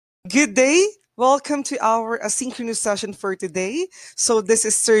Good day. Welcome to our asynchronous session for today. So this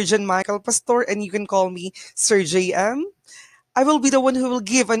is Surgeon Michael Pastor and you can call me Sir JM. I will be the one who will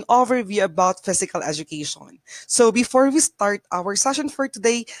give an overview about physical education. So before we start our session for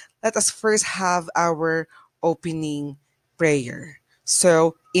today, let us first have our opening prayer.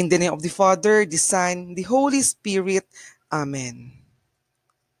 So in the name of the Father, the Son, the Holy Spirit. Amen.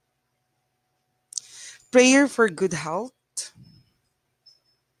 Prayer for good health.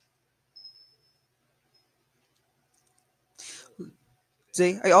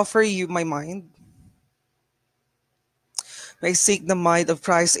 Today, I offer you my mind. I seek the mind of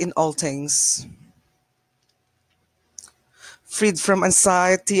Christ in all things, freed from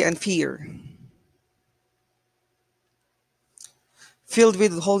anxiety and fear, filled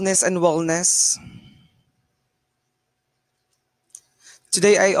with wholeness and wellness.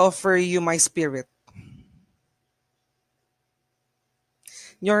 Today I offer you my spirit.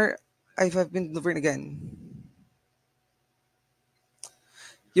 Your I have been born again.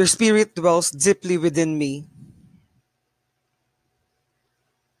 Your spirit dwells deeply within me.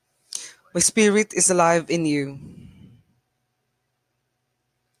 My spirit is alive in you,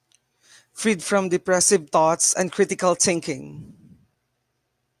 freed from depressive thoughts and critical thinking.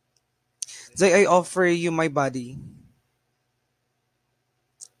 Today I offer you my body.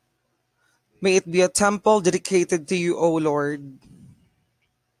 May it be a temple dedicated to you, O Lord,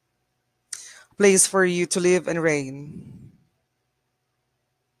 a place for you to live and reign.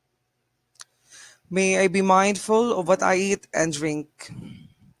 May I be mindful of what I eat and drink.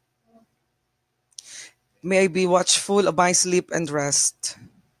 May I be watchful of my sleep and rest.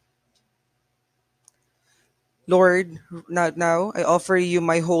 Lord, now I offer you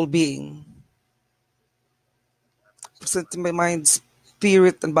my whole being. Present my mind,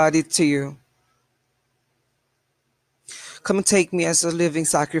 spirit, and body to you. Come and take me as a living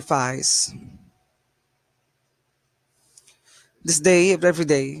sacrifice. This day and every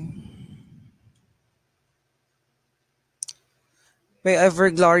day. May I ever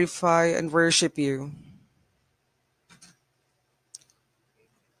glorify and worship you.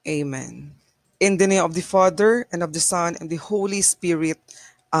 Amen. In the name of the Father, and of the Son, and the Holy Spirit.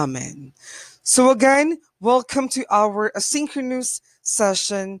 Amen. So again, welcome to our asynchronous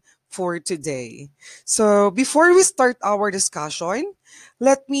session for today. So before we start our discussion,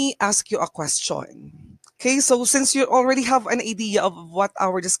 let me ask you a question. Okay, so since you already have an idea of what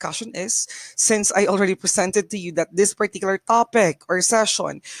our discussion is, since I already presented to you that this particular topic or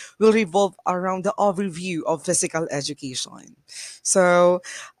session will revolve around the overview of physical education. So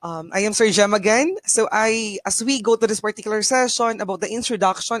I am Sir Jem again. So as we go to this particular session about the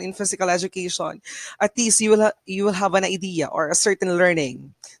introduction in physical education, at least you will have an idea or a certain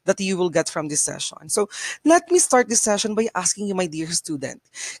learning that you will get from this session. So let me start this session by asking you, my dear student,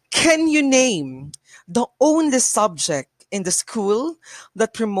 can you name the only subject in the school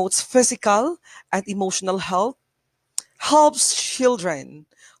that promotes physical and emotional health, helps children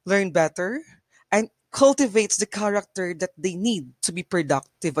learn better, and cultivates the character that they need to be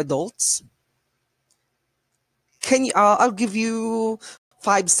productive adults? Can you? I'll give you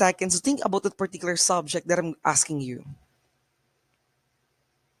 5 seconds to think about that particular subject that I'm asking you.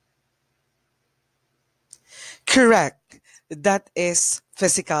 Correct. That is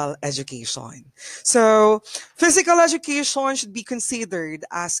physical education. So, physical education should be considered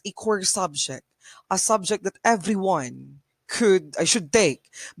as a core subject, a subject that everyone I should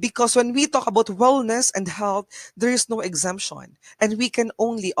take. Because when we talk about wellness and health, there is no exemption. And we can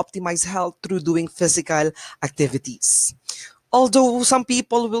only optimize health through doing physical activities. Although some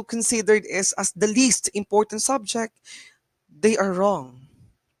people will consider it as the least important subject, they are wrong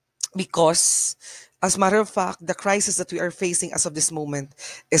because as a matter of fact, the crisis that we are facing as of this moment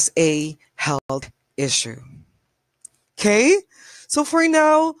is a health issue. Okay? So for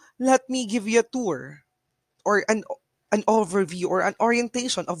now, let me give you a tour or an overview or an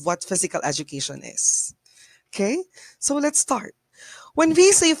orientation of what physical education is. Okay? So let's start. When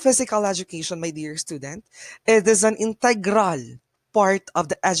we say physical education, my dear student, it is an integral part of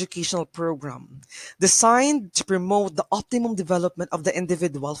the educational program designed to promote the optimum development of the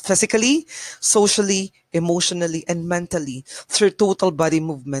individual physically, socially, emotionally, and mentally through total body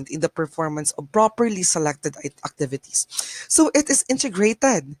movement in the performance of properly selected activities. So it is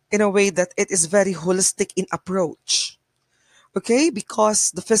integrated in a way that it is very holistic in approach. Okay,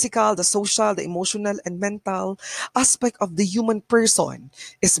 because the physical, the social, the emotional, and mental aspect of the human person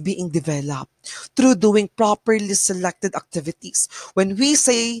is being developed through doing properly selected activities. When we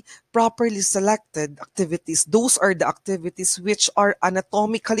say properly selected activities, those are the activities which are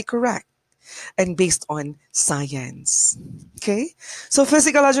anatomically correct. and based on science. Okay? So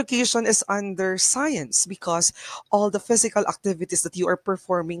physical education is under science because all the physical activities that you are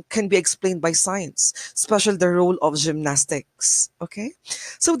performing can be explained by science, especially the role of gymnastics. Okay?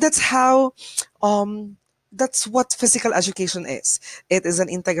 So that's what physical education is. It is an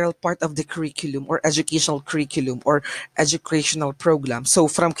integral part of the curriculum or educational curriculum or educational program. So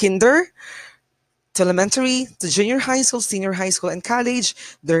from kinder to elementary to junior high school, senior high school, and college,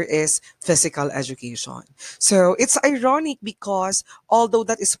 there is physical education. So it's ironic because although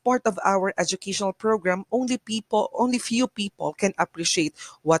that is part of our educational program, only few people can appreciate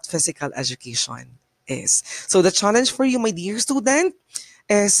what physical education is. So the challenge for you, my dear student,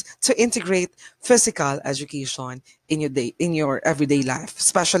 is to integrate physical education in your everyday life,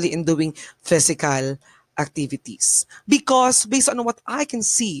 especially in doing physical activities. Because based on what I can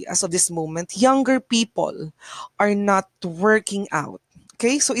see as of this moment, younger people are not working out.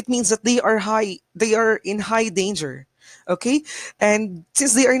 Okay, so it means that they are in high danger. Okay, and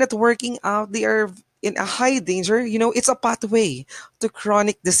since they are not working out, they are in a high danger. It's a pathway to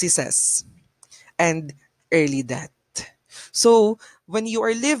chronic diseases and early death. So, when you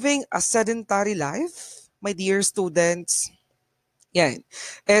are living a sedentary life, my dear students, yeah,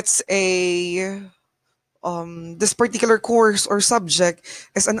 it's a this particular course or subject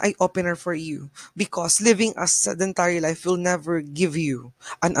is an eye opener for you because living a sedentary life will never give you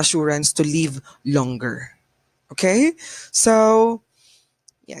an assurance to live longer. Okay, so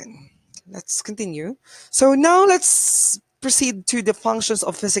yeah, let's continue. So now let's proceed to the functions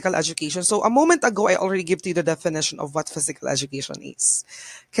of physical education. So a moment ago, I already gave to you the definition of what physical education is.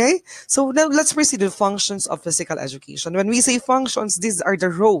 Okay, so now let's proceed to the functions of physical education. When we say functions, these are the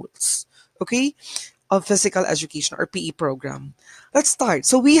roles. Okay, of physical education or PE program. Let's start.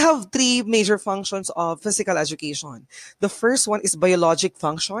 So we have three major functions of physical education. The first one is biologic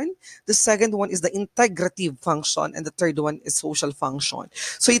function. The second one is the integrative function. And the third one is social function.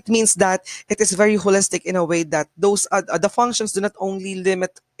 So it means that it is very holistic in a way that those the functions do not only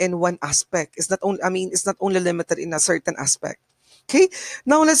limit in one aspect. It's not only limited in a certain aspect. Okay.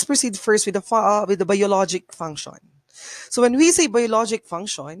 Now let's proceed first with the biologic function. So when we say biologic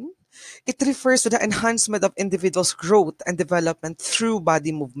function, it refers to the enhancement of individuals' growth and development through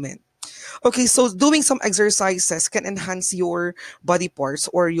body movement. Okay, so doing some exercises can enhance your body parts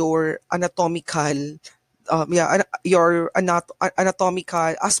or your anatomical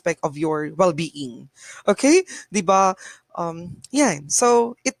aspect of your well-being. Okay, diba? Yeah.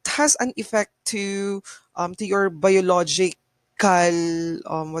 So it has an effect to your biological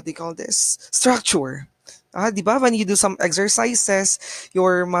what do you call this structure. Di ba? When you do some exercises,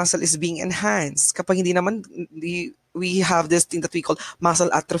 your muscle is being enhanced. Kapag hindi naman, we have this thing that we call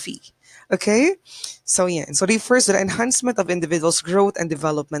muscle atrophy. Okay? So, yeah. So, refers to the enhancement of individuals' growth and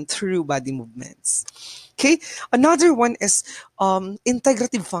development through body movements. Okay? Another one is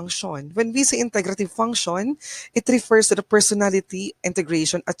integrative function. When we say integrative function, it refers to the personality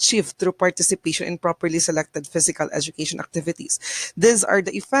integration achieved through participation in properly selected physical education activities. These are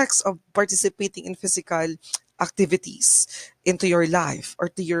the effects of participating in physical activities into your life or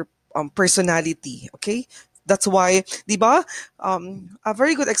to your personality. Okay? That's why, di ba, a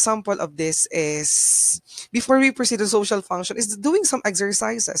very good example of this is, before we proceed to social function, is doing some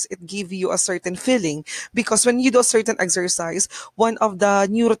exercises. It gives you a certain feeling because when you do a certain exercise, one of the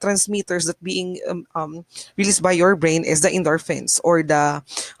neurotransmitters that being released by your brain is the endorphins or the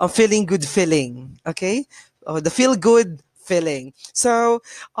feeling good feeling. Okay, the feel good feeling. So,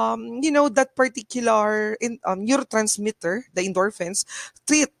 that particular neurotransmitter, the endorphins,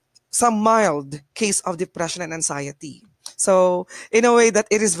 treat some mild case of depression and anxiety. So, in a way that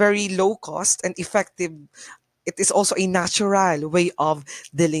it is very low cost and effective, it is also a natural way of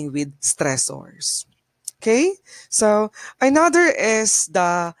dealing with stressors. Okay? So, another is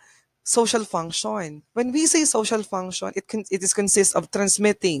the social function. When we say social function, it is consists of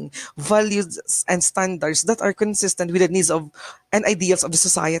transmitting values and standards that are consistent with the needs of and ideals of the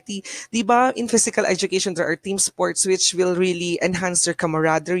society. Diba, in physical education, there are team sports which will really enhance your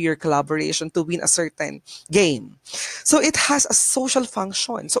camaraderie, your collaboration to win a certain game. So it has a social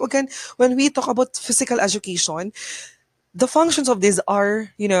function. So again, when we talk about physical education, the functions of this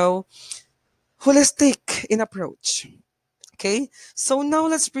are, holistic in approach. Okay, so now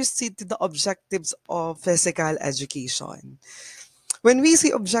let's proceed to the objectives of physical education. When we say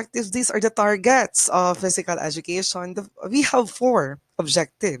objectives, these are the targets of physical education. We have four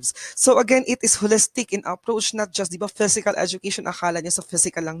objectives. So again, it is holistic in approach, not just, di ba, physical education, akala niya sa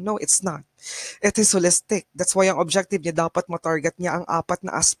physical lang. No, it's not. It is holistic. That's why ang objective niya dapat matarget niya ang apat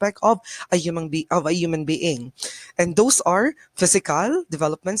na aspect of a human being. And those are physical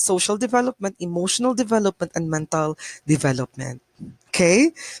development, social development, emotional development, and mental development.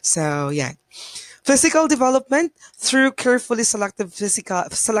 Okay? So, yeah. Physical development through carefully selected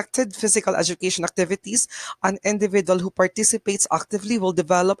physical education activities, an individual who participates actively will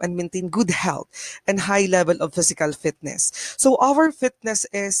develop and maintain good health and high level of physical fitness. So our fitness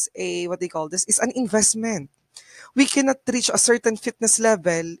is what they call this, is an investment. We cannot reach a certain fitness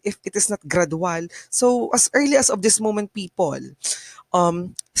level if it is not gradual. So as early as of this moment, people,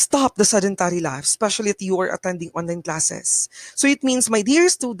 stop the sedentary life, especially if you are attending online classes. So it means, my dear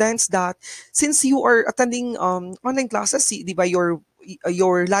students, that since you are attending online classes, di ba,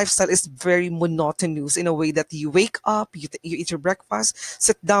 your lifestyle is very monotonous in a way that you wake up, you eat your breakfast,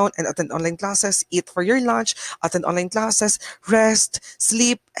 sit down and attend online classes, eat for your lunch, attend online classes, rest,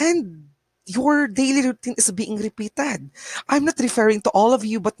 sleep, and your daily routine is being repeated. I'm not referring to all of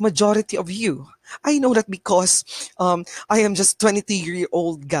you, but majority of you. I know that because I am just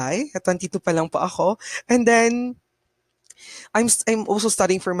 22-year-old guy. 22 pa lang pa ako. And then I'm also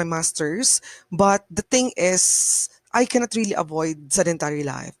studying for my master's. But the thing is, I cannot really avoid sedentary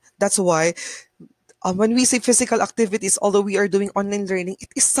life. That's why when we say physical activities, although we are doing online learning,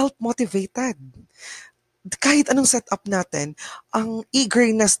 it is self-motivated. Kahit anong setup natin, ang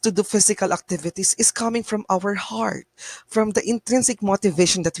eagerness to do physical activities is coming from our heart, from the intrinsic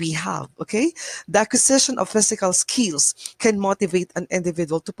motivation that we have, okay? The acquisition of physical skills can motivate an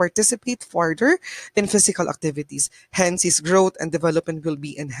individual to participate further in physical activities. Hence, his growth and development will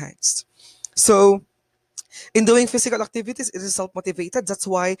be enhanced. So, in doing physical activities, it is self-motivated. That's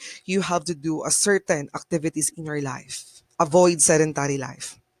why you have to do a certain activities in your life. Avoid sedentary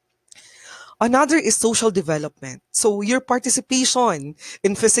life. Another is social development. So your participation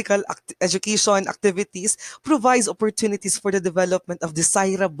in physical education activities provides opportunities for the development of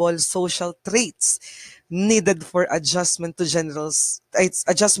desirable social traits needed for adjustment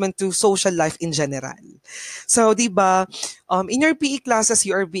to social life in general. So, di ba, in your PE classes,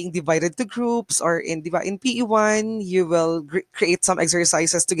 you are being divided to groups, or in, di ba, in PE1, you will create some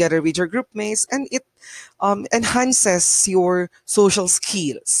exercises together with your group mates, and it enhances your social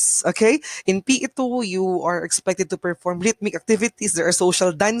skills. Okay? In PE2, you are expected to perform rhythmic activities. There are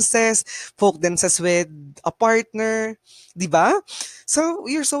social dances, folk dances with a partner, di ba? So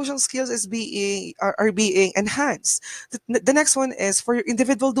your social skills are being enhanced. The next one is for your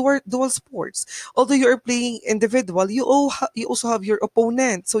individual dual sports. Although you are playing individual, you also have your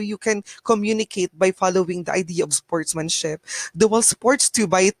opponent, so you can communicate by following the idea of sportsmanship. Dual sports,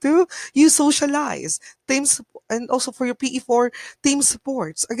 2x2, you socialize. Teams, and also for your PE4, team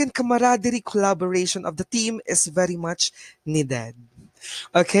sports. Again, camaraderie, collaboration of the team is very much needed.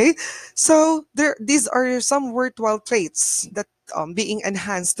 Okay, so these are some worthwhile traits that being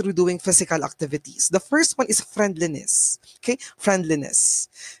enhanced through doing physical activities. The first one is friendliness. Okay, friendliness.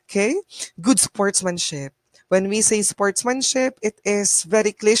 Okay, good sportsmanship. When we say sportsmanship, it is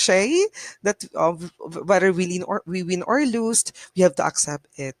very cliche that whether we win or lose, we have to accept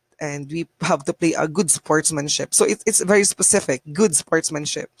it. And we have to play a good sportsmanship. So it's very specific, good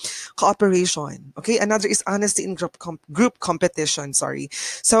sportsmanship. Cooperation. Okay, another is honesty in group competition. Sorry.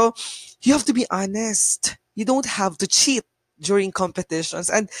 So you have to be honest. You don't have to cheat during competitions,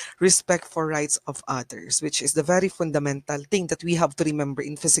 and respect for rights of others, which is the very fundamental thing that we have to remember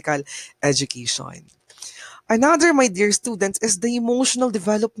in physical education. Another, my dear students, is the emotional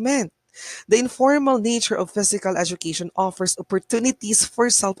development. The informal nature of physical education offers opportunities for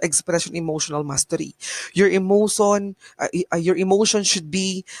self-expression, emotional mastery. Your emotion should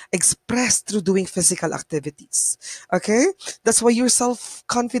be expressed through doing physical activities. Okay, that's why your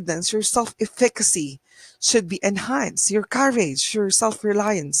self-confidence, your self-efficacy should be enhanced. Your courage, your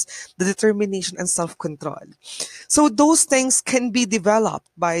self-reliance, the determination, and self-control. So those things can be developed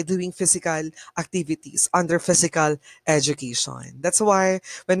by doing physical activities under physical education. That's why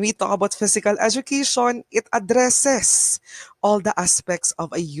when we talk about physical education, it addresses all the aspects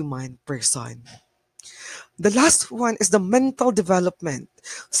of a human person. The last one is the mental development.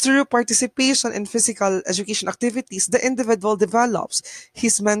 Through participation in physical education activities, the individual develops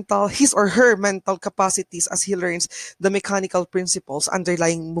his or her mental capacities as he learns the mechanical principles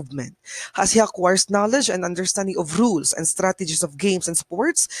underlying movement, as he acquires knowledge and understanding of rules and strategies of games and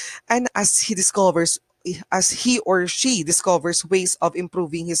sports, and as he discovers he or she discovers ways of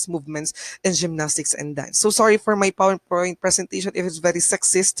improving his movements in gymnastics and dance. So sorry for my PowerPoint presentation if it's very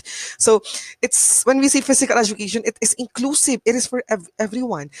sexist. So it's when we say physical education, it is inclusive. It is for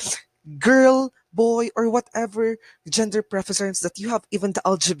everyone, girl, boy, or whatever gender preference that you have, even the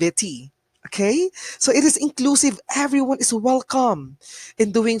LGBT. Okay? So it is inclusive. Everyone is welcome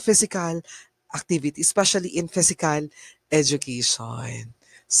in doing physical activity, especially in physical education.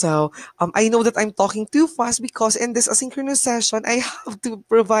 So I know that I'm talking too fast because in this asynchronous session, I have to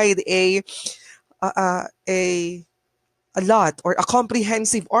provide a a lot or a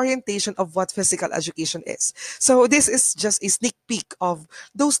comprehensive orientation of what physical education is. So this is just a sneak peek of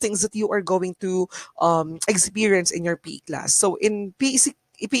those things that you are going to experience in your PE class. So in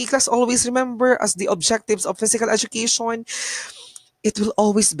PE class, always remember as the objectives of physical education, it will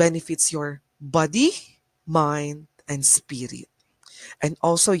always benefits your body, mind, and spirit, and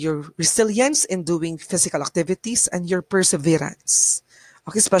also your resilience in doing physical activities and your perseverance.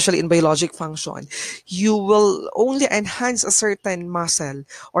 Okay, especially in biologic function, you will only enhance a certain muscle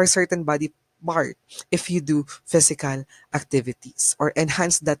or a certain body part if you do physical activities or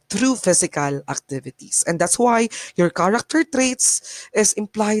enhance that through physical activities. And that's why your character traits is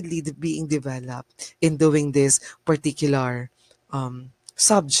impliedly being developed in doing this particular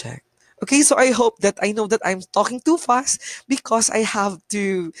subject. Okay, so I hope that I know that I'm talking too fast because I have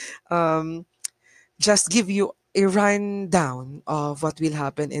to um, just give you a rundown of what will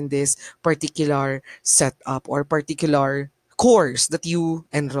happen in this particular setup or particular course that you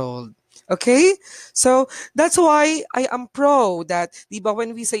enrolled. Okay? So that's why I am pro that, di ba,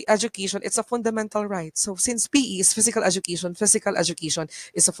 when we say education, it's a fundamental right. So since PE is physical education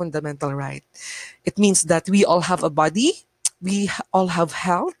is a fundamental right. It means that we all have a body, all have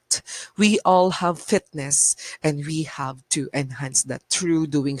health, we all have fitness, and we have to enhance that through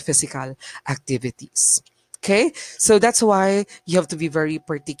doing physical activities. Okay, so that's why you have to be very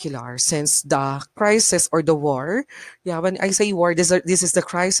particular since the crisis or the war. Yeah, when I say war, this is the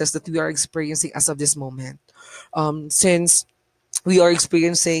crisis that we are experiencing as of this moment. Since we are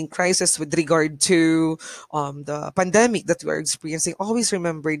experiencing crisis with regard to the pandemic that we are experiencing, always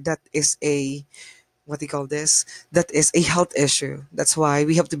remember that is a what do you call this? That is a health issue. That's why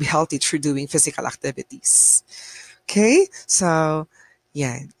we have to be healthy through doing physical activities. Okay, so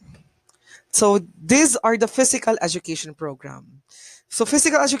yeah. So these are the physical education program. So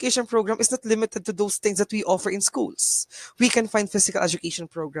physical education program is not limited to those things that we offer in schools. We can find physical education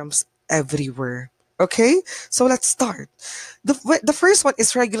programs everywhere. Okay, so let's start. The first one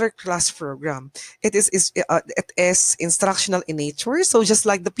is regular class program. It is instructional in nature. So just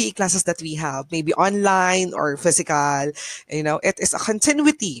like the PE classes that we have, maybe online or physical, it is a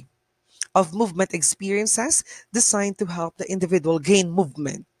continuity of movement experiences designed to help the individual gain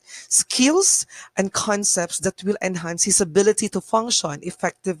movement, skills, and concepts that will enhance his ability to function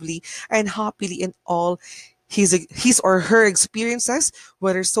effectively and happily in all his or her experiences,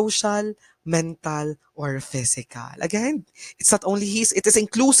 whether social, mental, or physical. Again, it's not only his, it is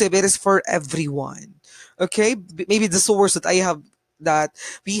inclusive, it is for everyone. Okay? Maybe the source that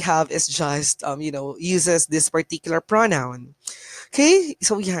we have is just uses this particular pronoun. Okay,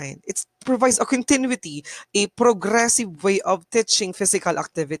 so yeah, it provides a continuity, a progressive way of teaching physical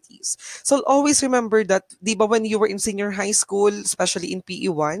activities. So always remember that, di ba, when you were in senior high school, especially in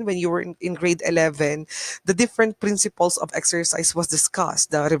PE1, when you were in grade 11, the different principles of exercise was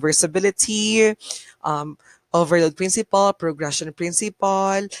discussed. The reversibility, um, overload principle, progression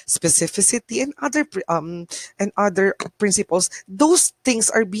principle, specificity, and other principles. Those things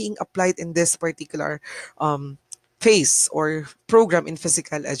are being applied in this particular phase or program in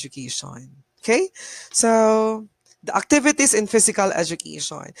physical education. Okay? So, the activities in physical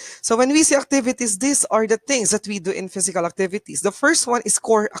education. So, when we say activities, these are the things that we do in physical activities. The first one is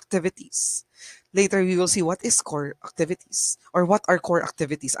core activities. Later, we will see what is core activities or what are core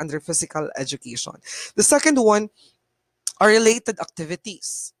activities under physical education. The second one are related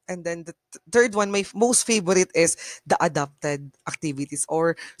activities. And then the third one, my most favorite is the adapted activities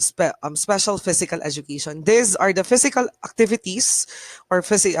or special physical education. These are the physical activities or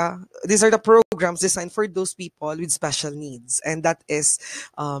these are the programs designed for those people with special needs. And that is,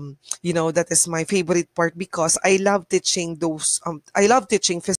 that is my favorite part because I love teaching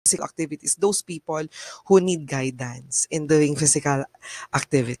physical activities, those people who need guidance in doing physical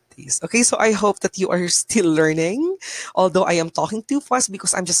activities. Okay, so I hope that you are still learning, although I am talking too fast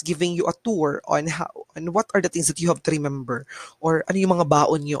because I'm just giving you a tour on how and what are the things that you have to remember or ano yung mga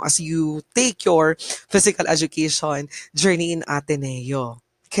baon nyo as you take your physical education journey in Ateneo.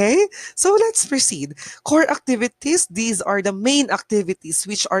 Okay, so let's proceed. Core activities, these are the main activities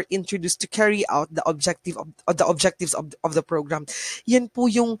which are introduced to carry out the objectives of the program. Yan po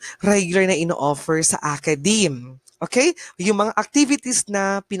yung regular na ino-offer sa academe. Okay? Yung mga activities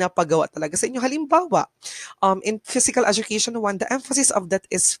na pinapagawa talaga sa inyo. Halimbawa, in physical education 1, the emphasis of that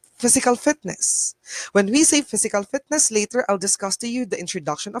is physical fitness. When we say physical fitness, later I'll discuss to you the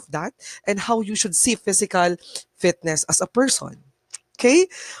introduction of that and how you should see physical fitness as a person. Okay?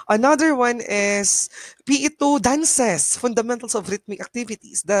 Another one is PE2 dances, fundamentals of rhythmic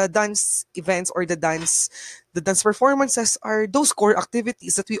activities. The dance events or the dance performances are those core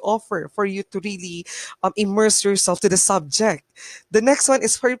activities that we offer for you to really immerse yourself to the subject. The next one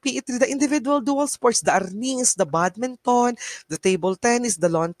is for PE3, the individual dual sports, the arnis, the badminton, the table tennis, the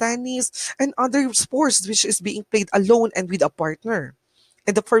lawn tennis, and other sports which is being played alone and with a partner.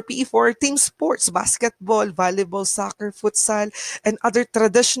 And the for PE4, team sports, basketball, volleyball, soccer, futsal, and other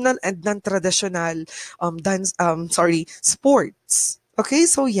traditional and non-traditional sports. Okay,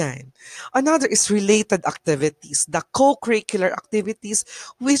 so yan. Another is related activities, the co-curricular activities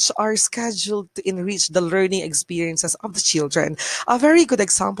which are scheduled to enrich the learning experiences of the children. A very good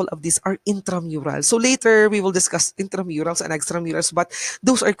example of this are intramurals. So later we will discuss intramurals and extramurals, but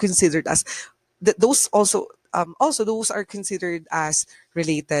those are considered as those those are considered as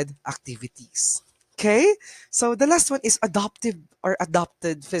related activities. Okay? So the last one is adoptive or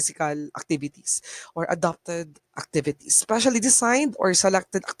adopted physical activities or adopted activities, specially designed or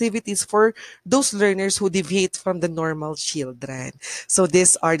selected activities for those learners who deviate from the normal children. So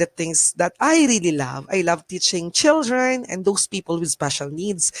these are the things that I really love. I love teaching children and those people with special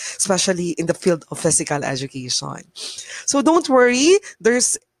needs, especially in the field of physical education. So don't worry,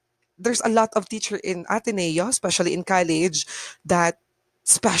 there's a lot of teacher in Ateneo, especially in college, that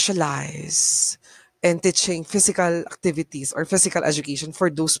specialize in teaching physical activities or physical education for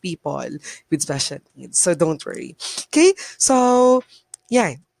those people with special needs. So don't worry. Okay, so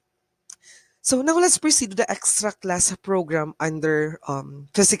yeah. So now let's proceed to the extra class program under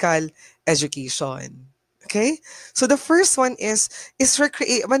physical education. Okay? So the first one is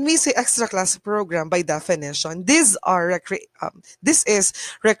when we say extra class program by definition, this is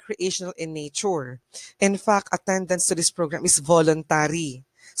recreational in nature. In fact, attendance to this program is voluntary.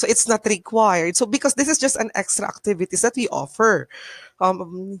 So it's not required. So because this is just an extra activities that we offer.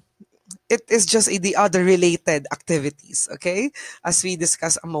 Um, it is just the other related activities, okay? As we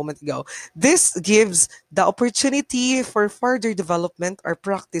discussed a moment ago. This gives the opportunity for further development or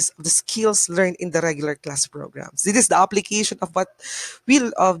practice of the skills learned in the regular class programs. This is the application of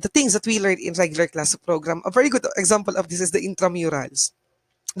of the things that we learned in regular class program. A very good example of this is the intramurals.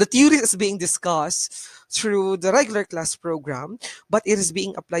 The theory is being discussed through the regular class program, but it is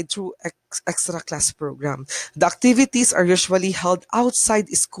being applied through extra class program. The activities are usually held outside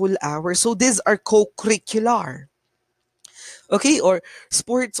school hours, so these are co-curricular. Okay, or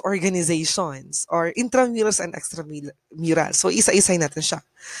sports organizations, or intramurals and extramurals. So isa-isay natin siya.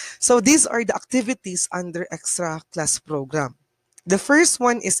 So these are the activities under extra class program. The first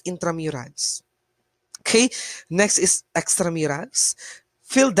one is intramurals. Okay, next is extramurals,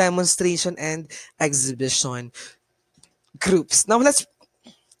 field demonstration, and exhibition groups. Now let's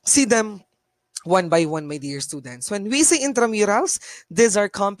see them one by one, my dear students. When we say intramurals, these are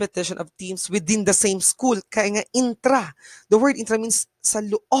competition of teams within the same school. Kaya nga intra. The word intra means sa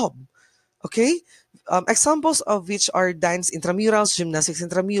loob. Okay? Examples of which are dance intramurals, gymnastics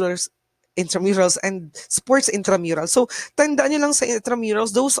intramurals, and sports intramurals. So, tandaan nyo lang sa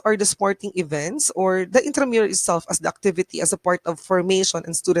intramurals, those are the sporting events or the intramural itself as the activity as a part of formation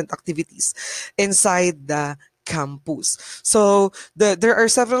and student activities inside the campus. So, there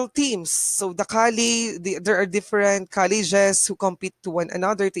are several teams. So, there are different colleges who compete to one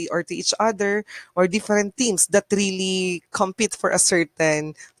another or to each other, or different teams that really compete for a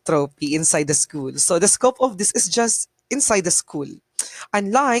certain trophy inside the school. So, the scope of this is just inside the school.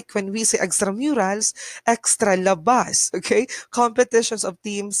 Unlike when we say extramurals, extra labas, okay? Competitions of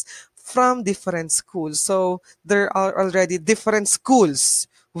teams from different schools. So there are already different schools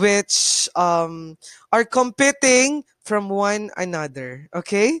which are competing from one another,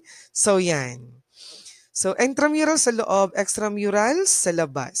 okay? So yan. So intramural sa loob, extramurals sa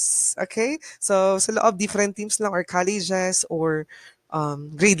labas, okay? So sa loob, different teams lang or colleges or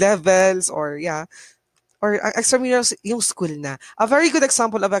grade levels or yeah, or extramurals yung school na. A very good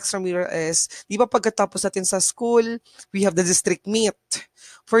example of extramural is, di ba pagkatapos natin sa school, we have the district meet.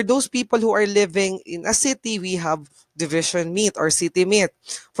 For those people who are living in a city, we have division meet or city meet.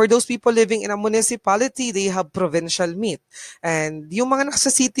 For those people living in a municipality, they have provincial meet. And yung mga nasa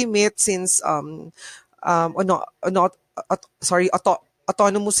city meet, since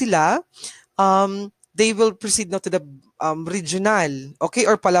autonomous sila, they will proceed now to the regional, okay,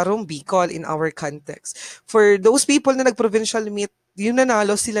 or palarong Bicol in our context. For those people na nag-provincial meet, yung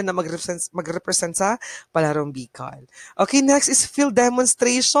nanalo sila na mag-represent sa palarong Bicol. Okay, next is field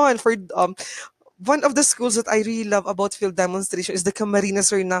demonstration. For one of the schools that I really love about field demonstration is the Camarines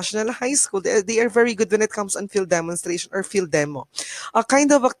Sur National High School. They are very good when it comes on field demonstration or field demo. A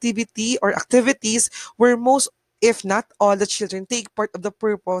kind of activity or activities where most, if not all, the children take part of the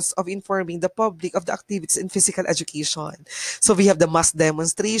purpose of informing the public of the activities in physical education. So we have the mass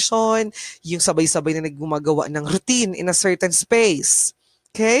demonstration, yung sabay-sabay na naggumagawa ng routine in a certain space.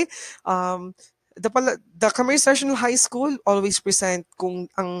 Okay? The Camarines National High School always present kung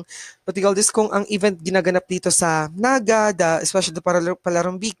ang what you call this, kung ang event ginaganap dito sa Naga, especially the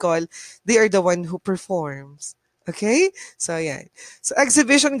Palarong Bicol, they are the one who performs. Okay? So, yan. So,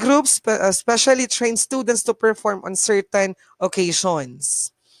 exhibition groups specially train students to perform on certain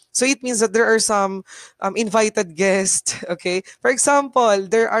occasions. So, it means that there are some invited guests. Okay? For example,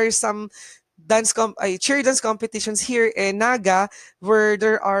 there are some cheer dance competitions here in Naga where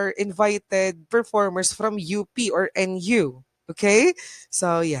there are invited performers from UP or NU. Okay?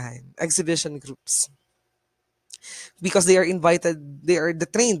 So, yan. Exhibition groups. Because they are invited, they are the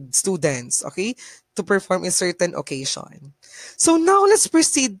trained students, okay, to perform in certain occasion. So now let's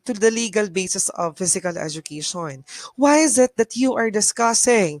proceed to the legal basis of physical education. Why is it that you are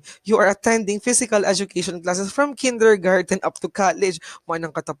discussing, you are attending physical education classes from kindergarten up to college?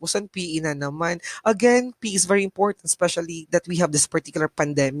 Manang katapusan, PE na naman. Again, PE is very important, especially that we have this particular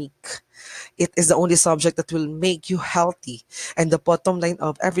pandemic. It is the only subject that will make you healthy. And the bottom line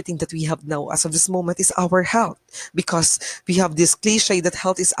of everything that we have now as of this moment is our health. Because we have this cliche that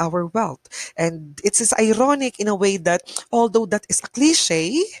health is our wealth. And it is ironic in a way that although that is a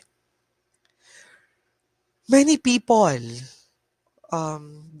cliche, many people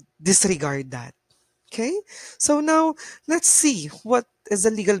disregard that. Okay? So now, let's see what is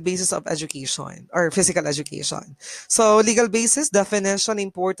the legal basis of education or physical education. So, legal basis, definition,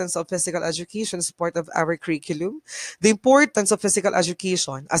 importance of physical education is part of our curriculum. The importance of physical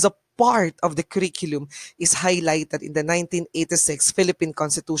education as a part of the curriculum is highlighted in the 1986 Philippine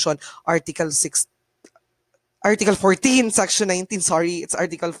Constitution, Article 14, Section 19. Sorry, it's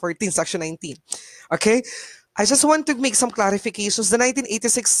Article 14, Section 19. Okay? I just want to make some clarifications. The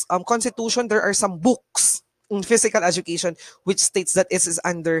 1986 Constitution, there are some books in physical education which states that it is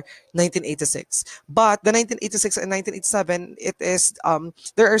under 1986. But the 1986 and 1987, it is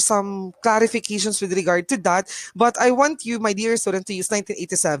there are some clarifications with regard to that. But I want you, my dear student, to use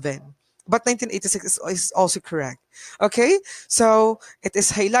 1987. But 1986 is also correct. Okay? So, it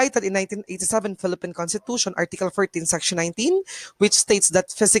is highlighted in 1987 Philippine Constitution, Article 14, Section 19, which states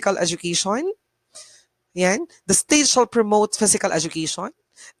that physical education, yan, the state shall promote physical education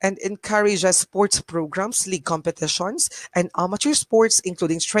and encourages sports programs, league competitions, and amateur sports,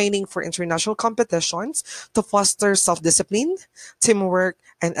 including training for international competitions to foster self-discipline, teamwork,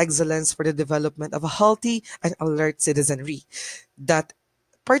 and excellence for the development of a healthy and alert citizenry. That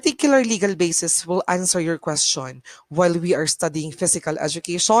particular legal basis will answer your question while we are studying physical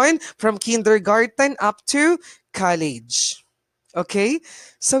education from kindergarten up to college. Okay?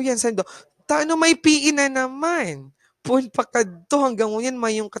 So yan, Sendo. Tano may PE na naman. Pun pa kadto hanggang ngayon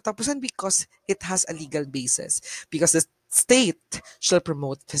may yung katapusan because it has a legal basis. Because the state shall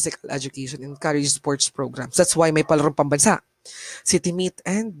promote physical education and encourage sports programs. That's why may palarong pambansa, city meet,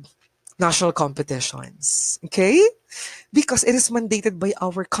 and national competitions. Okay? Because it is mandated by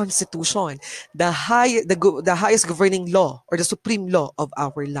our constitution, the highest governing law or the supreme law of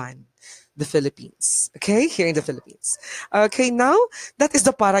our land, the Philippines. Okay? Here in the Philippines. Okay, now, that is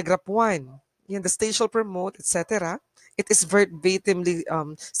the paragraph 1. Yan, the state shall promote, etc. It is verbatimly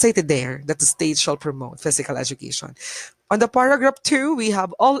stated there that the state shall promote physical education. On the paragraph 2, we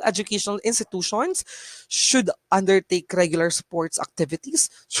have all educational institutions should undertake regular sports activities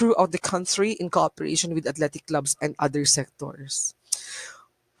throughout the country in cooperation with athletic clubs and other sectors.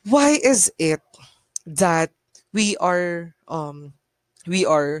 Why is it that we are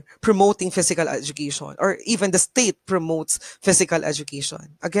promoting physical education, or even the state promotes physical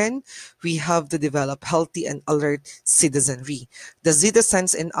education? Again, we have to develop healthy and alert citizenry. The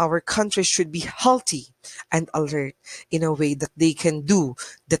citizens in our country should be healthy and alert in a way that they can do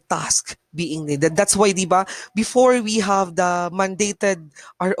the task being needed. That's why, diba, before we have the mandated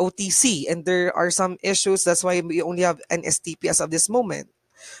ROTC and there are some issues, that's why we only have an STP as of this moment.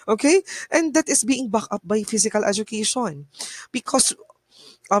 Okay? And that is being backed up by physical education. Because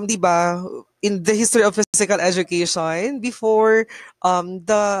di in the history of physical education, before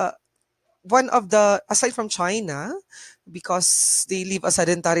the one of the, aside from China, because they live a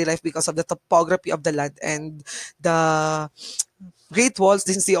sedentary life because of the topography of the land and the Great Walls,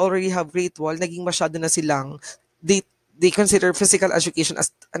 since they already have Great Wall, naging masyado na silang, they they consider physical education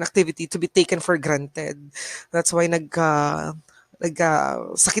as an activity to be taken for granted. That's why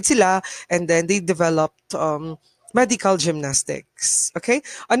sakit sila, and then they developed medical gymnastics. Okay?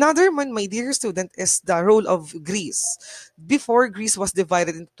 Another one, my dear student, is the role of Greece. Before, Greece was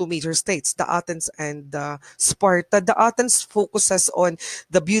divided into two major states, the Athens and Sparta. The Athens focuses on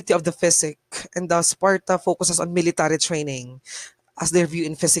the beauty of the physique, and the Sparta focuses on military training as their view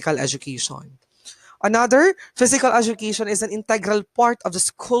in physical education. Another, physical education is an integral part of the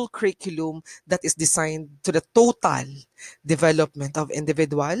school curriculum that is designed to the total development of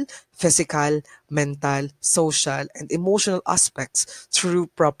individual, physical, mental, social, and emotional aspects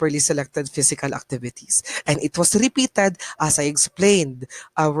through properly selected physical activities. And it was repeated as I explained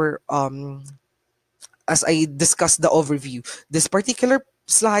our as I discussed the overview. This particular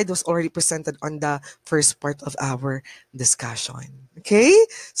slide was already presented on the first part of our discussion. Okay?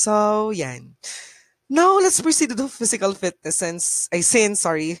 So, yan. Now, let's proceed to the physical fitness since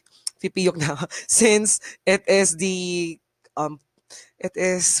pipiyok na, since it is um, it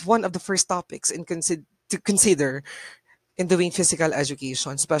is one of the first topics to consider in doing physical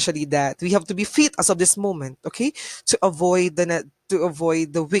education, especially that we have to be fit as of this moment, okay? To avoid the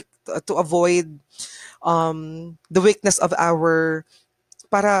weakness of our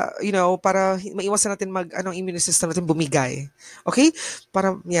para maiwasan natin anong immune system natin bumigay. Okay?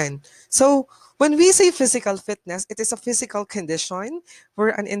 Para yan. So, when we say physical fitness, it is a physical condition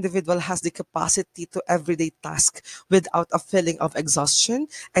where an individual has the capacity to everyday task without a feeling of exhaustion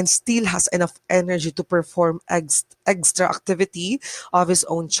and still has enough energy to perform extra activity of his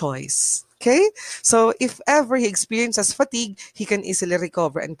own choice. Okay? So, if ever he experiences fatigue, he can easily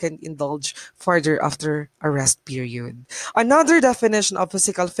recover and can indulge further after a rest period. Another definition of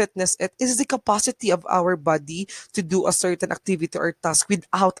physical fitness, it is the capacity of our body to do a certain activity or task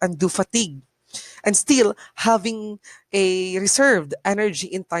without undue fatigue and still having a reserved energy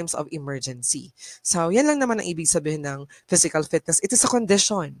in times of emergency. So, yan lang naman ang ibig sabihin ng physical fitness. It is a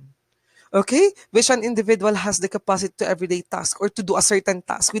condition, okay, which an individual has the capacity to everyday task or to do a certain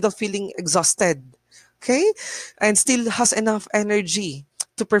task without feeling exhausted, okay, and still has enough energy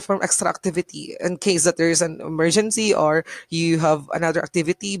to perform extra activity in case that there is an emergency or you have another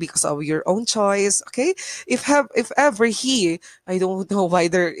activity because of your own choice, okay. If ever he, I don't know why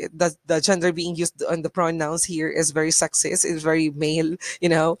the gender being used on the pronouns here is very sexist, is very male,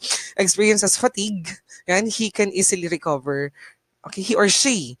 experiences fatigue, and he can easily recover, okay, he or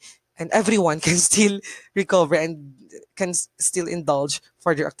she and everyone can still recover and can still indulge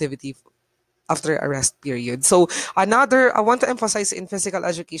further activity after a rest period. So another, I want to emphasize in physical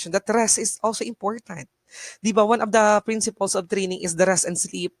education that rest is also important. Di ba? One of the principles of training is the rest and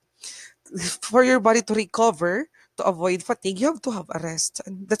sleep. For your body to recover, to avoid fatigue, you have to have a rest.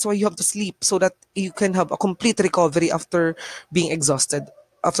 And that's why you have to sleep so that you can have a complete recovery after being exhausted,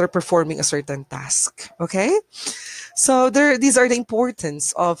 after performing a certain task. Okay? So these are the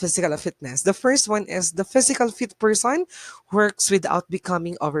importance of physical fitness. The first one is the physical fit person works without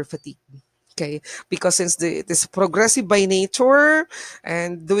becoming over fatigued. Okay, because since it is progressive by nature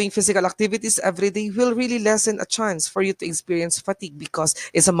and doing physical activities every day will really lessen a chance for you to experience fatigue because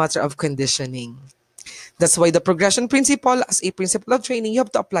it's a matter of conditioning. That's why the progression principle, as a principle of training, you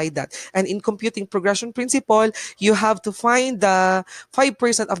have to apply that. And in computing progression principle, you have to find the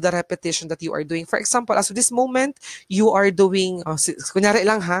 5% of the repetition that you are doing. For example, as of this moment, you are doing, kunyari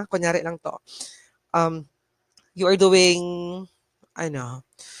lang to. You are doing, I know,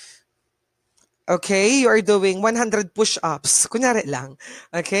 okay, you are doing 100 push-ups. Kunyari lang.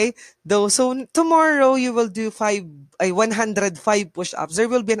 Okay? So tomorrow you will do 105 push-ups. There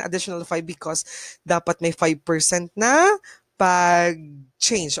will be an additional 5 because dapat may 5% na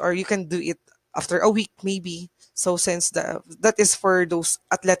pag-change or you can do it after a week maybe. So since that is for those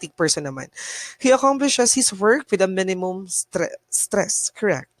athletic person naman. He accomplishes his work with a minimum stress.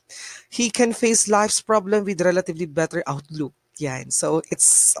 Correct. He can face life's problem with relatively better outlook. Yan. So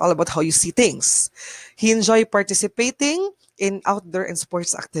it's all about how you see things. He enjoy participating in outdoor and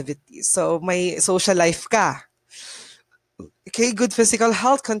sports activities. So may social life ka. Okay, good physical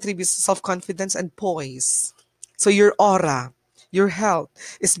health contributes to self-confidence and poise. So your aura, your health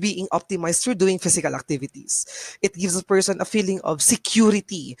is being optimized through doing physical activities. It gives a person a feeling of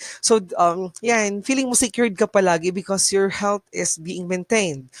security. So, yan, feeling mo secured ka palagi because your health is being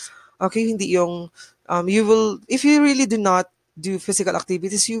maintained. Okay, hindi yung, you will, if you really do not do physical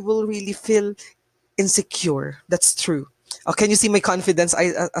activities, you will really feel insecure. That's true. Oh, can you see my confidence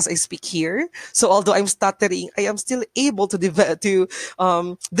as I speak here? So although I'm stuttering, I am still able to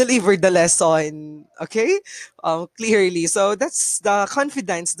deliver the lesson. Okay, clearly. So that's the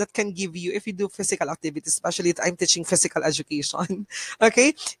confidence that can give you if you do physical activity, especially if I'm teaching physical education.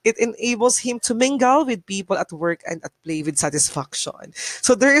 Okay, it enables him to mingle with people at work and at play with satisfaction.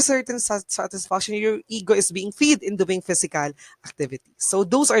 So there is certain satisfaction. Your ego is being fed in doing physical activities. So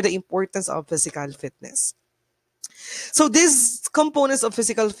those are the importance of physical fitness. So these components of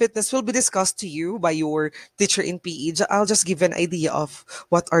physical fitness will be discussed to you by your teacher in PE. I'll just give an idea of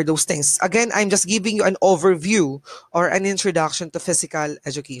what are those things. Again, I'm just giving you an overview or an introduction to physical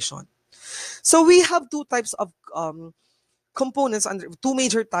education. So we have two types of components under two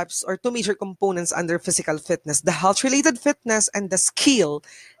major types or two major components under physical fitness: the health related fitness and the skill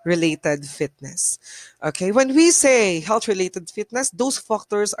related fitness. Okay, when we say health related fitness, those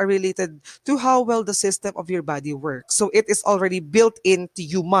factors are related to how well the system of your body works. So it is already built into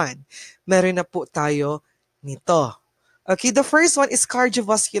human. Meron na po tayo nito. Okay, the first one is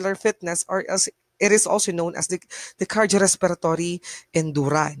cardiovascular fitness, or as it is also known as the cardiorespiratory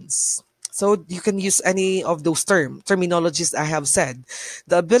endurance. So you can use any of those terminologies I have said.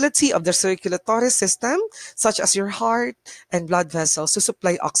 The ability of the circulatory system, such as your heart and blood vessels, to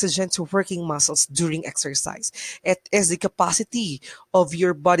supply oxygen to working muscles during exercise. It is the capacity of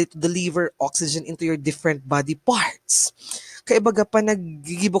your body to deliver oxygen into your different body parts. Kaya baga pa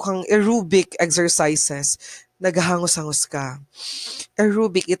nagigibo kang aerobic exercises, naghahangos-hangos ka.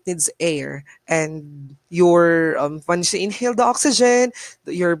 Aerobic, it needs air. And your once you inhale the oxygen,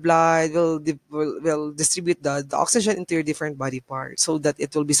 your blood will distribute the oxygen into your different body parts so that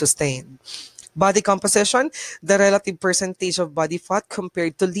it will be sustained. Body composition, the relative percentage of body fat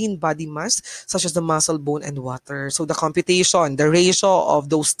compared to lean body mass, such as the muscle, bone, and water. So the computation, the ratio of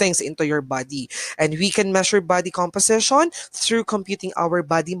those things into your body. And we can measure body composition through computing our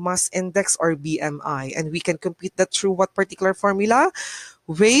body mass index or BMI. And we can compute that through what particular formula?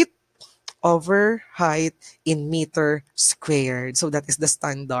 Weight over height in meter squared. So that is the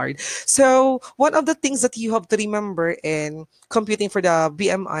standard. So one of the things that you have to remember in computing for the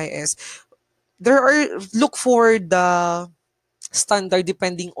BMI is look for the standard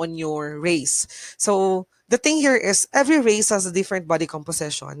depending on your race. So the thing here is every race has a different body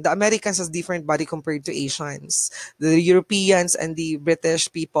composition. The Americans has different body compared to Asians. The Europeans and the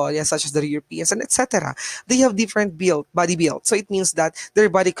British people, yeah, such as the Europeans and etc. They have different body build. So it means that their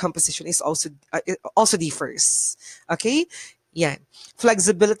body composition is also it also differs. Okay? Yeah.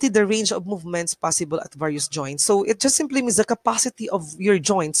 Flexibility, the range of movements possible at various joints. So it just simply means the capacity of your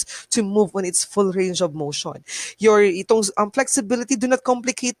joints to move on its full range of motion. Itong flexibility, do not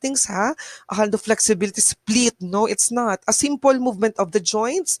complicate things, ha? Akala do flexibility split. No, it's not. A simple movement of the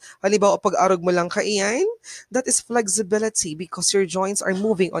joints, halimbawa pag-arog mo lang ka iyan, that is flexibility because your joints are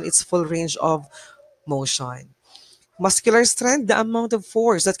moving on its full range of motion. Muscular strength, the amount of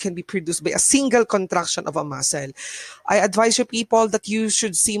force that can be produced by a single contraction of a muscle. I advise you people that you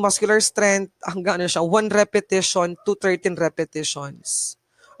should see muscular strength hanggang ano siya, 1 repetition to 13 repetitions.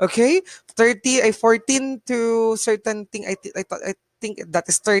 Okay? 14 to certain thing, I think that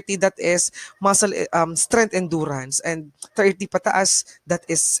is 30, that is muscle strength endurance, and 30 pataas, that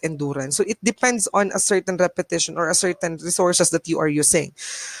is endurance. So it depends on a certain repetition or a certain resources that you are using.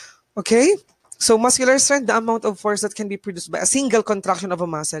 Okay? So muscular strength, the amount of force that can be produced by a single contraction of a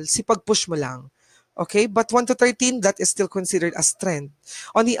muscle, sipag-push mo lang. Okay? But 1 to 13, that is still considered as strength.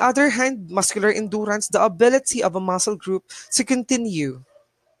 On the other hand, muscular endurance, the ability of a muscle group to continue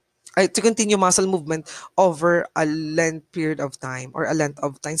muscle movement over a length period of time or a length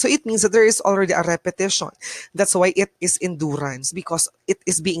of time. So it means that there is already a repetition. That's why it is endurance, because it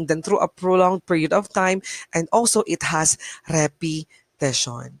is being done through a prolonged period of time, and also it has repetitions.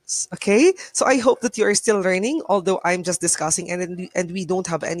 Okay? So I hope that you are still learning, although I'm just discussing and we don't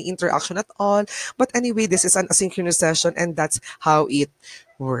have any interaction at all. But anyway, this is an asynchronous session and that's how it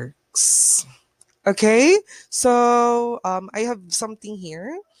works. Okay? So I have something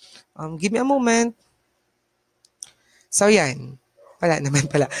here. Give me a moment. So, yan. Wala naman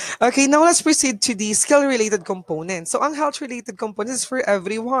pala. Okay, now let's proceed to the skill-related components. So, ang health-related components is for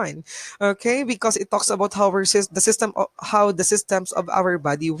everyone. Okay, because it talks about how how the systems of our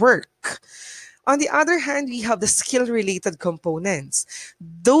body work. On the other hand, we have the skill-related components.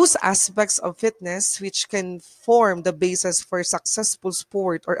 Those aspects of fitness which can form the basis for successful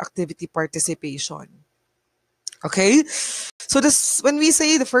sport or activity participation. Okay? So this when we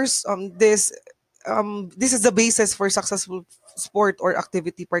say the first this is the basis for successful sport or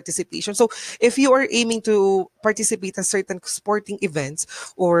activity participation. So if you are aiming to participate in certain sporting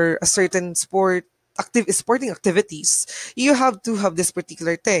events or a certain sport sporting activities, you have to have these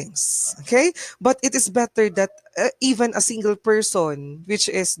particular things. Okay, but it is better that even a single person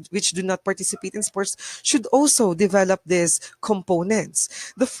which do not participate in sports should also develop these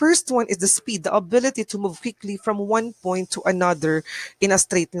components. The first one is the speed, the ability to move quickly from one point to another in a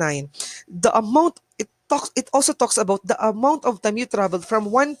straight line. The amount it also talks about the amount of time you travel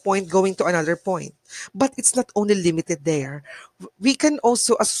from one point going to another point. But it's not only limited there. We can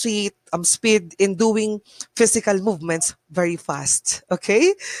also associate speed in doing physical movements very fast,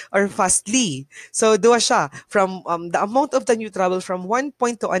 okay? Or fastly. So, dua siya. From the amount of time you travel from one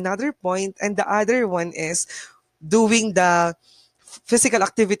point to another point, and the other one is doing the physical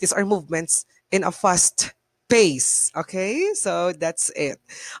activities or movements in a fast pace. Okay, so that's it.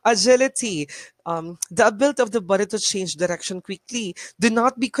 Agility, the ability of the body to change direction quickly. Do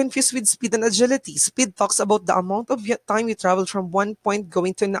not be confused with speed and agility. Speed talks about the amount of time you travel from one point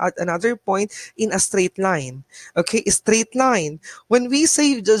going to another point in a straight line. Okay, a straight line. When we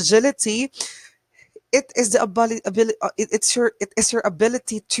say agility, it is the it is your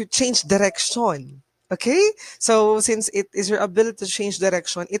ability to change direction. Okay, so since it is your ability to change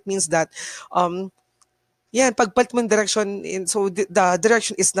direction, it means that um yeah, pagpalit mo ng direction in, so the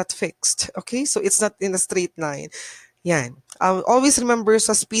direction is not fixed. Okay, so it's not in a straight line. Yan. Always remember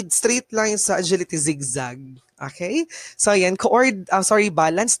sa speed, straight line, sa agility, zigzag. Okay? So yan,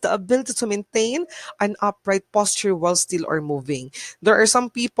 balance, the ability to maintain an upright posture while still or moving. There are some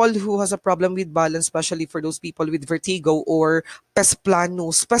people who has a problem with balance, especially for those people with vertigo or pes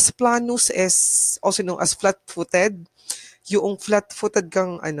planus. Pes planus is also known as flat-footed. Yung flat-footed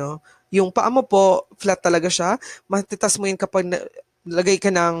kang yung paa mo po, flat talaga siya. Matitas mo yun kapag lagay ka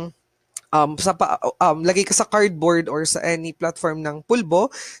ng lagay ka sa cardboard or sa any platform ng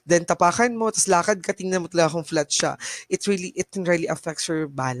pulbo, then tapakan mo, tapos lakad ka, tingnan mo talaga kung flat siya. It can really affect your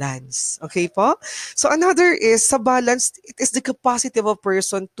balance. Okay po? So another is, sa balance, it is the capacity of a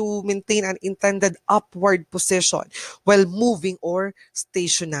person to maintain an intended upward position while moving or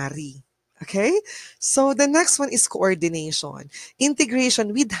stationary. Okay? So the next one is coordination.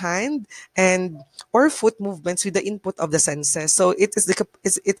 Integration with hand and or foot movements with the input of the senses. So it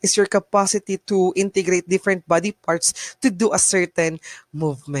is your capacity to integrate different body parts to do a certain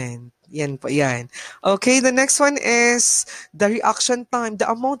movement. Yan po yan. Okay, the next one is the reaction time, the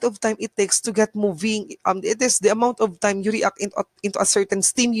amount of time it takes to get moving. It is the amount of time you react into a certain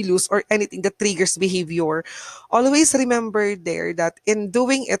stimulus or anything that triggers behavior. Always remember there that in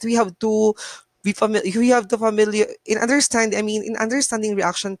doing it, we have to we have to in understanding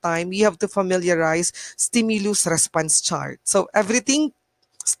reaction time, we have to familiarize stimulus response chart. So everything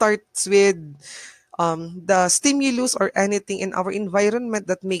starts with the stimulus or anything in our environment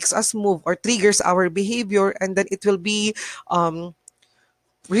that makes us move or triggers our behavior, and then it will be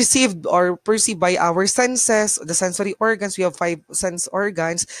received or perceived by our senses, the sensory organs. We have 5 sense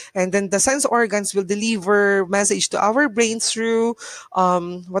organs, and then the sense organs will deliver message to our brain through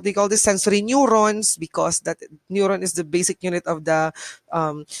what they call the sensory neurons, because that neuron is the basic unit of the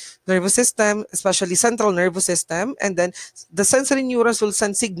nervous system, especially central nervous system. And then the sensory neurons will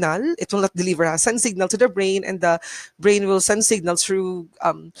send signal. It will not deliver, send signal to the brain, and the brain will send signal through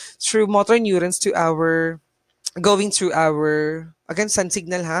motor neurons to our going through our, again, send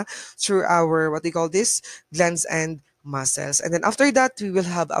signal through our, what they call this, glands and muscles. And then after that, we will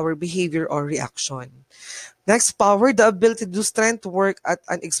have our behavior or reaction. Next, power, the ability to do strength work at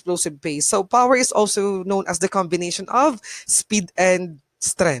an explosive pace. So power is also known as the combination of speed and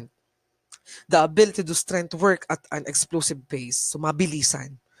strength. The ability to do strength work at an explosive pace. So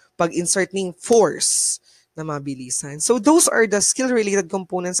mabilisan. Pag-insert ng force na mabilisan. So those are the skill-related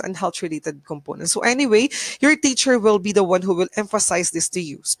components and health-related components. So anyway, your teacher will be the one who will emphasize this to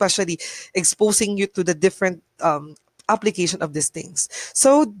you, especially exposing you to the different application of these things.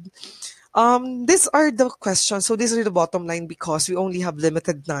 So these are the questions. So these are the bottom line, because we only have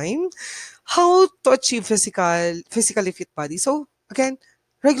limited time. How to achieve physically fit body? So again,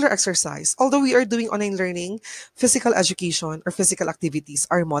 regular exercise. Although we are doing online learning, physical education or physical activities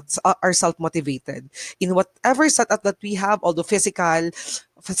are self-motivated. In whatever setup that we have, although physical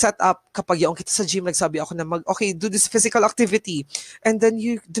setup, kapag yung kita sa gym, nagsabi ako na okay, do this physical activity, and then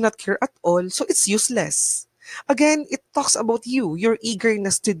you do not care at all, so it's useless. Again, it talks about your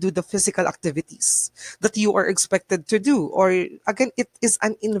eagerness to do the physical activities that you are expected to do. Or again, it is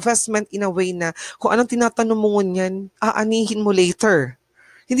an investment in a way na kung anong tinatanong mo ngunyan, aanihin mo later.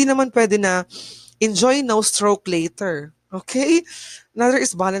 Hindi naman pwede na enjoy now, stroke later. Okay? Another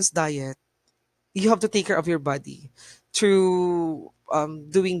is balanced diet. You have to take care of your body through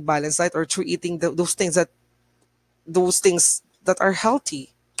doing balanced diet or through eating those things that are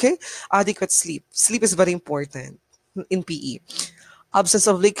healthy. Okay? Adequate sleep. Sleep is very important in PE. Absence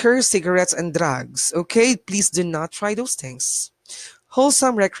of liquor, cigarettes, and drugs. Okay? Please do not try those things.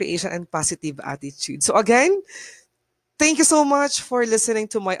 Wholesome recreation and positive attitude. So again, thank you so much for listening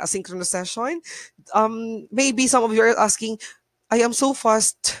to my asynchronous session. Maybe some of you are asking, I am so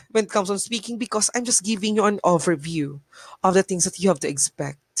fast when it comes on speaking because I'm just giving you an overview of the things that you have to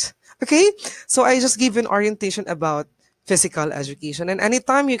expect. Okay? So I just give you an orientation about physical education. And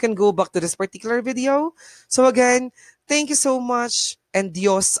anytime you can go back to this particular video. So again, thank you so much and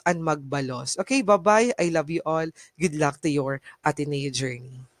Dios and magbalos. Okay, bye-bye. I love you all. Good luck to your Ateneo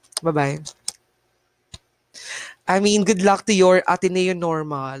journey. Bye-bye. I mean, good luck to your Ateneo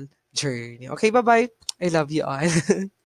normal journey. Okay, bye-bye. I love you all.